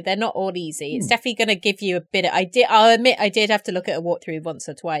would say they're not all easy. It's definitely going to give you a bit of. I'll admit I did have to look at a walkthrough once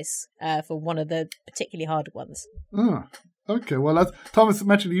or twice for one of the particularly hard ones. Okay, well, as Thomas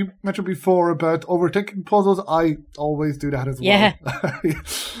mentioned, you mentioned before about overtaking puzzles. I always do that as well. Yeah,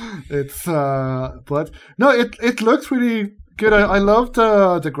 it's but no, it looks really good. I love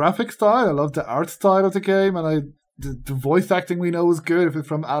the graphic style. I love the art style of the game, and the voice acting we know is good if it's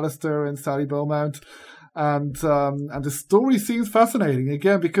from Alistair and Sally Beaumont, and the story seems fascinating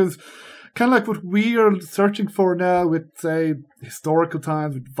again because kind of like what we are searching for now with say historical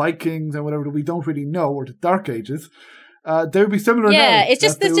times with Vikings and whatever that we don't really know, or the Dark Ages. There would be similar. Yeah, it's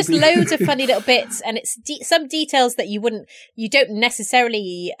just there's just loads of funny little bits, and it's some details that you don't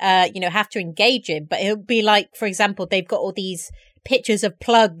necessarily have to engage in, but it'll be like, for example, they've got all these pictures of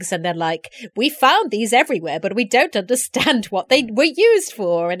plugs and they're like, we found these everywhere but we don't understand what they were used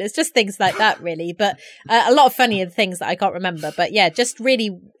for, and it's just things like that really, but a lot of funny things that I can't remember, but yeah, just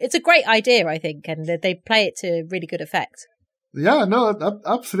really it's a great idea, I think, and they play it to really good effect. Yeah, no,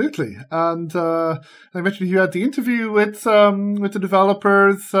 absolutely. And I mentioned you had the interview with the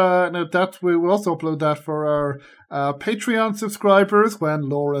developers. Now that we will also upload that for our Patreon subscribers when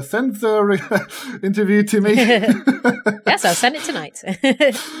Laura sends their interview to me. Yes, I'll send it tonight.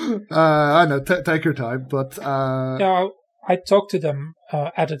 I know, take your time, but I talked to them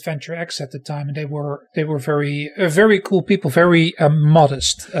at Adventure X at the time, and they were very cool people, very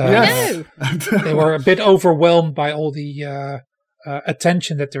modest. Yes. They were a bit overwhelmed by all the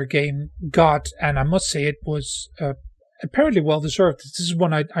attention that their game got, and I must say it was apparently well deserved. This is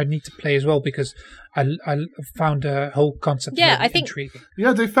one I need to play as well because I found the whole concept very intriguing.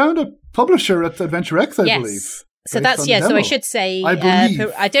 Yeah, they found a publisher at Adventure X, I believe. So based that's on yeah. the So I demo. should say, I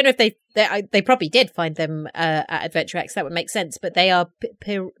believe. I don't know if they probably did find them at Adventure X. That would make sense. But they are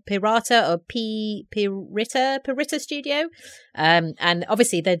Pirata or Pirita Studio, and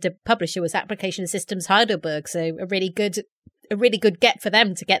obviously the publisher was Application Systems Heidelberg. So a really good get for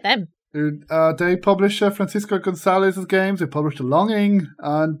them to get them. They publish Francisco Gonzalez's games. They published The Longing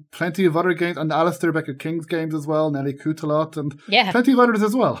and plenty of other games, and Alistair Becker King's games as well, Nelly Coutalot, and plenty of others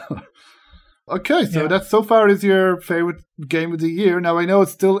as well. Okay, so that so far is your favorite game of the year. Now I know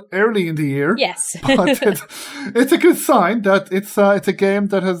it's still early in the year. Yes, but it's a good sign that it's a game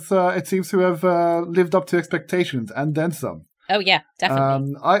that has it seems to have lived up to expectations and then some. Oh yeah,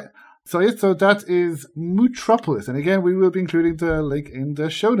 definitely. So that is Mootropolis, and again we will be including the link in the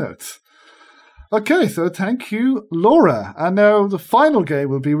show notes. Okay, so thank you, Laura. And now the final game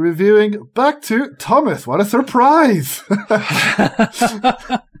we'll be reviewing. Back to Thomas. What a surprise!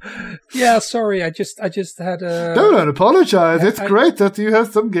 Yeah, sorry. I just had a... Don't apologize. It's great that you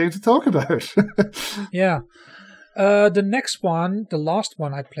have some game to talk about. Yeah. The next one, the last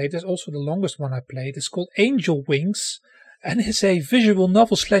one I played, is also the longest one I played. It's called Angel Wings. And it's a visual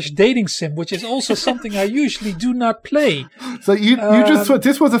novel / dating sim, which is also something I usually do not play. So you just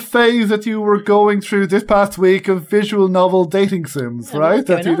this was a phase that you were going through this past week of visual novel dating sims, right?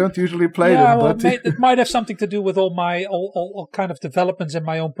 That you don't usually play them. Well, but it might have something to do with all kind of developments in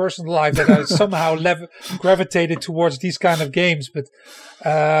my own personal life that I somehow gravitated towards these kind of games. But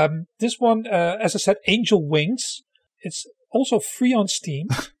this one, as I said, Angel Wings. It's also free on Steam.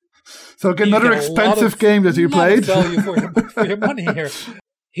 So another expensive game that you played. Value for your money here.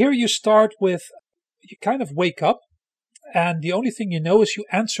 Here you start with, you kind of wake up, and the only thing you know is you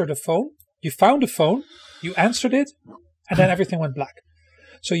answer the phone. You found a phone, you answered it, and then everything went black.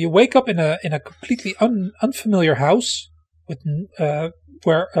 So you wake up in a completely unfamiliar house with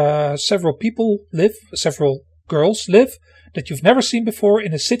where several people live, several girls live that you've never seen before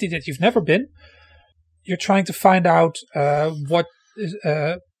in a city that you've never been. You're trying to find out what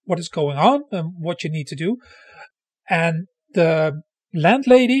is going on and what you need to do. And the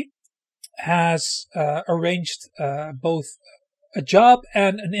landlady has arranged both a job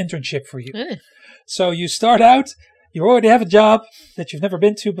and an internship for you. So you start out, you already have a job that you've never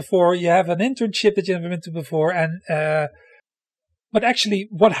been to before. You have an internship that you've never been to before. And but actually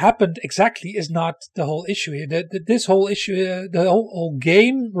what happened exactly is not the whole issue here. This whole issue, the whole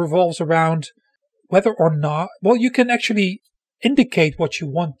game revolves around whether or not, well, you can actually indicate what you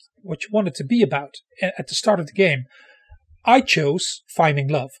want it to be about at the start of the game. I chose finding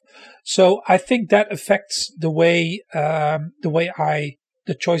love, so I think that affects the way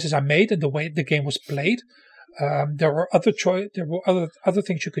the choices I made and the way the game was played. There were other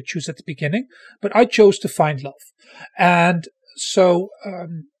things you could choose at the beginning, but I chose to find love, and so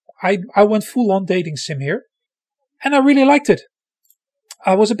I went full on dating sim here, and I really liked it.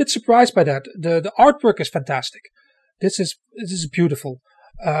 I was a bit surprised by that. The artwork is fantastic. This is beautiful.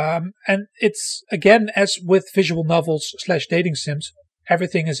 And it's, again, as with visual novels / dating sims,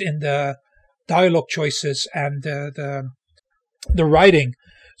 everything is in the dialogue choices and the writing.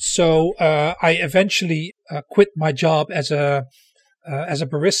 So I eventually quit my job as a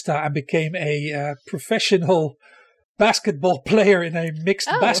barista and became a professional basketball player in a mixed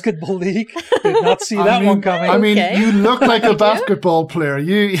basketball league. Did not see that one coming. I mean, you look like a basketball player.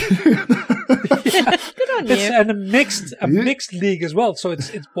 You. Good on you. It's a mixed league as well, so it's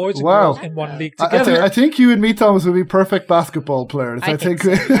boys and girls in one league together. I think you and me, Thomas, would be perfect basketball players. I think.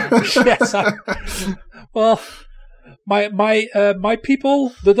 Yes. Well, my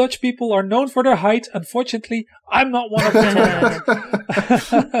people, the Dutch people, are known for their height. Unfortunately, I'm not one of them.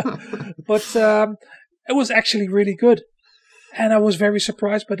 But it was actually really good, and I was very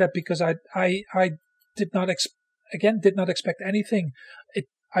surprised by that because I did not expect anything.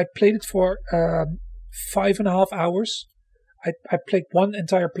 I played it for 5.5 hours. I played one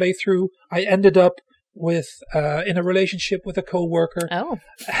entire playthrough. I ended up with in a relationship with a coworker. Oh,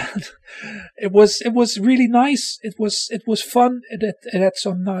 and it was really nice. It was fun. It had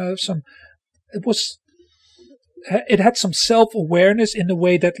it had some self-awareness in the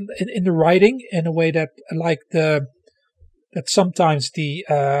way that in the writing, in a way that that sometimes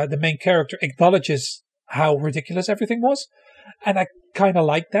the main character acknowledges how ridiculous everything was, and I kind of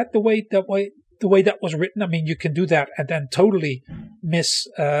like that the way that was written. I mean, you can do that and then totally miss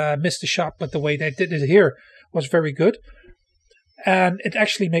the shot, but the way they did it here was very good, and it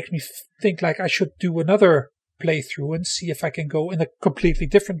actually makes me think like I should do another playthrough and see if I can go in a completely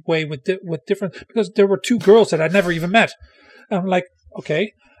different way with different, because there were two girls that I never even met. And I'm like,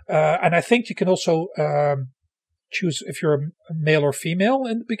 okay, and I think you can also choose if you're a male or female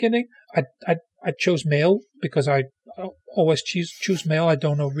in the beginning. I chose male because I always choose male. I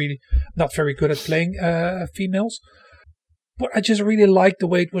don't know, really not very good at playing females. But I just really liked the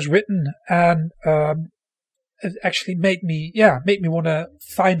way it was written, and it actually made me want to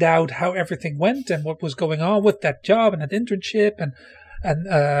find out how everything went and what was going on with that job and that internship, and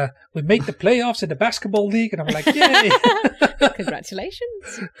we made the playoffs in the basketball league, and I'm like, yay!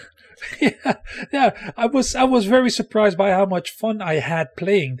 Congratulations! yeah. I was very surprised by how much fun I had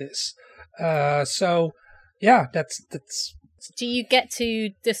playing this. So yeah, that's. Do you get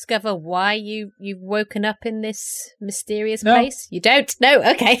to discover why you've woken up in this mysterious place? You don't? No,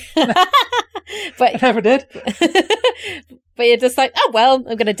 okay. But I never did. But you're just like, oh well, I'm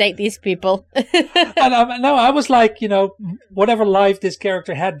going to date these people. And I was like, whatever life this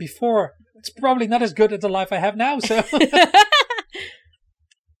character had before, it's probably not as good as the life I have now. So,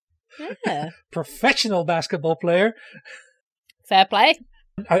 yeah. Professional basketball player. Fair play.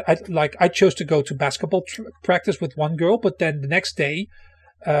 I chose to go to basketball practice with one girl, but then the next day,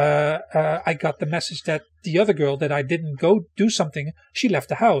 I got the message that the other girl that I didn't go do something, she left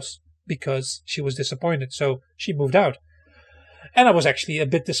the house because she was disappointed. So she moved out, and I was actually a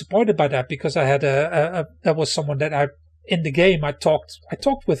bit disappointed by that because I had that was someone that in the game I talked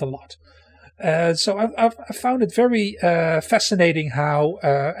with a lot. So I found it very fascinating how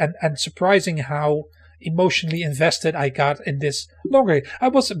and surprising how emotionally invested I got in this longer. I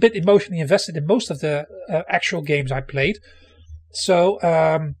was a bit emotionally invested in most of the actual games I played. So,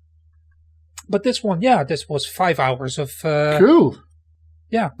 but this one, this was 5 hours of cool.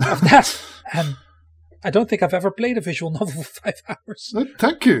 Yeah, of that, and I don't think I've ever played a visual novel for 5 hours.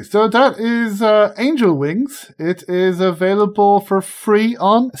 Thank you. So that is Angel Wings. It is available for free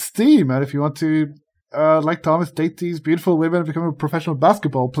on Steam, and if you want to, like Thomas, date these beautiful women and become a professional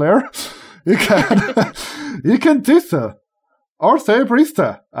basketball player, you can do so. Or say a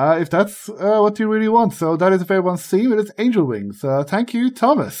barista, if that's what you really want. So that is available on Steam. It is Angel Wings. Thank you,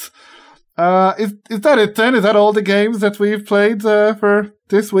 Thomas. Is that it then? Is that all the games that we've played for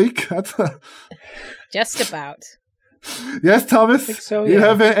this week? Just about. Yes, Thomas. I think so, yeah. You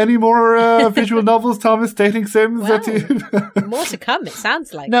have any more visual novels, Thomas? Dating sims that you? More to come. It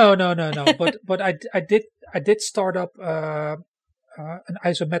sounds like. No. But I did start up an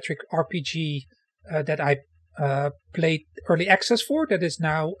isometric RPG that I played early access for. That is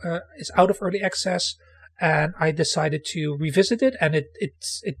now is out of early access, and I decided to revisit it, and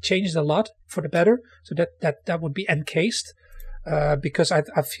it changed a lot for the better. So that would be Encased. Because I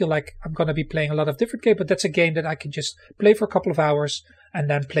feel like I'm going to be playing a lot of different games, but that's a game that I can just play for a couple of hours and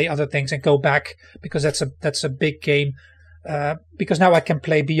then play other things and go back, because that's a big game. Because now I can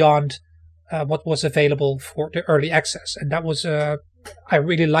play beyond what was available for the early access, and that was I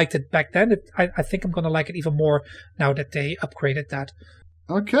really liked it back then. I think I'm going to like it even more now that they upgraded that.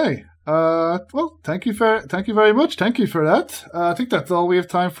 Okay. Well, thank you very much. Thank you for that. I think that's all we have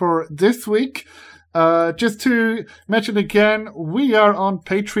time for this week. Just to mention again, we are on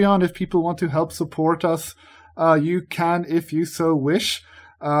Patreon. If people want to help support us, you can if you so wish.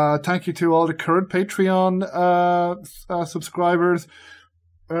 Thank you to all the current Patreon subscribers.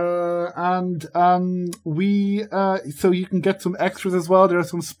 So you can get some extras as well. There are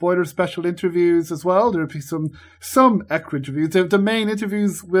some spoiler special interviews as well. There'll be some extra interviews. The main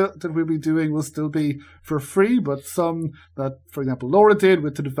interviews that we'll be doing will still be for free, but some that, for example, Laura did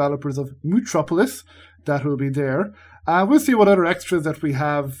with the developers of Mootropolis, that will be there. We'll see what other extras that we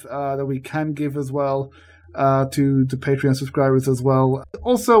have that we can give as well to the Patreon subscribers as well.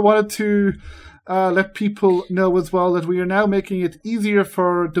 Also wanted to let people know as well that we are now making it easier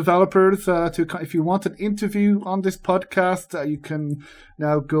for developers if you want an interview on this podcast, you can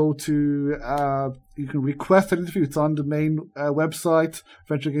now go to you can request an interview. It's on the main website,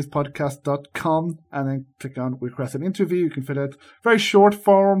 adventuregamespodcast.com, and then click on request an interview. You can fill out a very short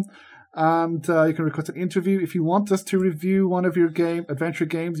form, and you can request an interview. If you want us to review one of your adventure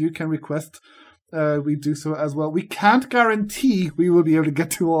games, you can request. We do so as well. We can't guarantee we will be able to get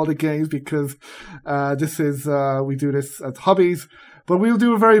to all the games because we do this as hobbies, but we'll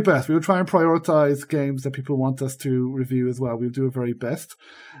do our very best. We'll try and prioritize games that people want us to review as well. We'll do our very best.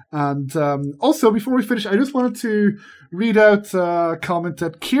 And also, before we finish, I just wanted to read out a comment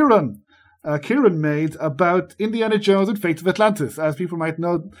that Kieran made about Indiana Jones and Fate of Atlantis. As people might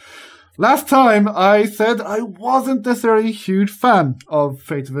know, last time I said I wasn't necessarily a huge fan of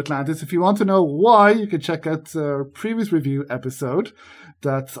Fate of Atlantis. If you want to know why, you can check out our previous review episode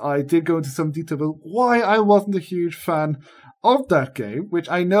that I did go into some detail about why I wasn't a huge fan of that game, which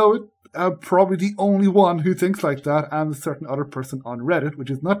I know probably the only one who thinks like that, and a certain other person on Reddit,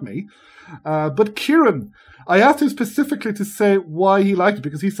 which is not me. But Kieran, I asked him specifically to say why he liked it,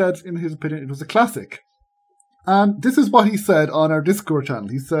 because he said, in his opinion, it was a classic. And this is what he said on our Discord channel.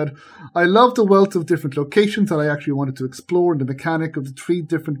 He said, I love the wealth of different locations that I actually wanted to explore, and the mechanic of the 3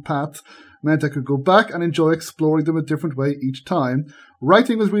 different paths meant I could go back and enjoy exploring them a different way each time.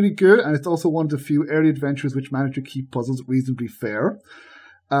 Writing was really good, and it's also one of the few early adventures which managed to keep puzzles reasonably fair.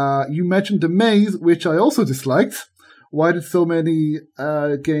 You mentioned the maze, which I also disliked. Why did so many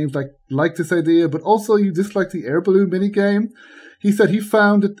games like this idea, but also you disliked the air balloon minigame? He said he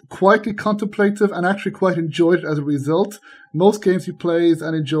found it quietly contemplative and actually quite enjoyed it as a result. Most games he plays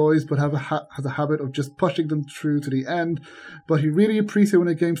and enjoys, but has a habit of just pushing them through to the end. But he really appreciates when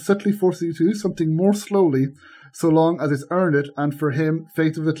a game subtly forces you to do something more slowly, so long as it's earned it. And for him,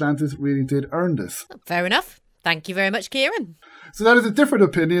 Fate of Atlantis really did earn this. Fair enough. Thank you very much, Kieran. So that is a different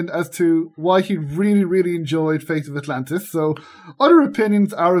opinion as to why he really, really enjoyed Fate of Atlantis. So other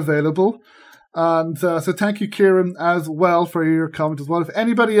opinions are available. And so thank you, Kieran, as well, for your comment as well. If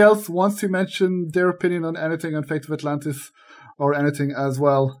anybody else wants to mention their opinion on anything on Fate of Atlantis or anything as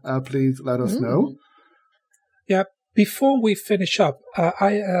well, please let us know. Yeah, before we finish up,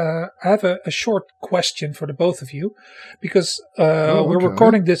 I have a short question for the both of you, because we're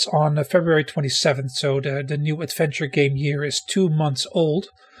recording this on February 27th, so the new adventure game year is 2 months old.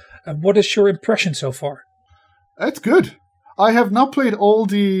 What is your impression so far? It's good. I have not played all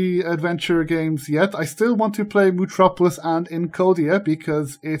the adventure games yet. I still want to play Mootropolis and Encodia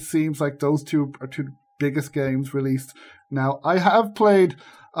because it seems like those two are two biggest games released now. I have played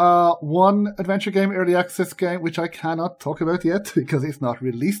one adventure game, early access game, which I cannot talk about yet because it's not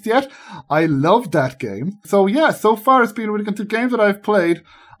released yet. I love that game. So yeah, so far it's been really good. The games that I've played,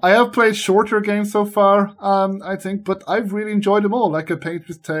 I have played shorter games so far, I think, but I've really enjoyed them all, like A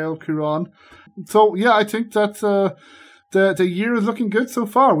Painter's Tale, Quran. So yeah, I think that the year is looking good so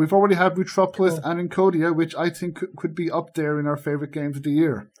far. We've already had Mootropolis and Encodia, which I think could be up there in our favourite games of the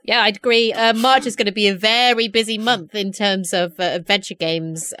year. Yeah, I'd agree. March is going to be a very busy month in terms of adventure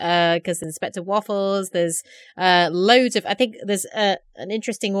games because there's Inspector Waffles, there's loads of... I think there's an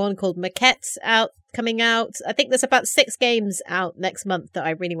interesting one called Maquettes coming out. I think there's about 6 games out next month that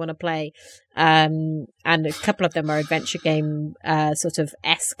I really want to play. And a couple of them are adventure game sort of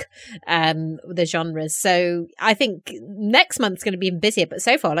esque, the genres. So I think next month's going to be even busier. But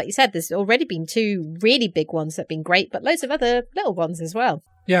so far, like you said, there's already been 2 really big ones that have been great, but loads of other little ones as well.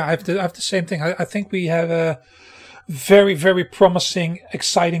 Yeah, I have the same thing. I think we have a very, very promising,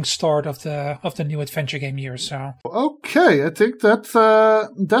 exciting start of the new adventure game year. So okay, I think that's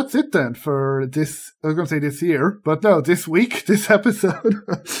it then for this. I was going to say this year, but no, this week, this episode.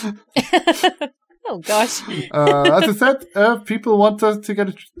 Oh gosh! As I said, if people want us to get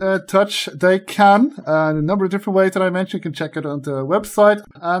in touch, they can. And a number of different ways that I mentioned. You can check it on the website.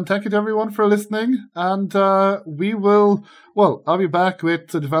 And thank you to everyone for listening. And we will. Well, I'll be back with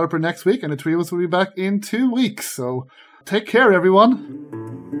the developer next week, and the 3 of us will be back in 2 weeks. So take care, everyone.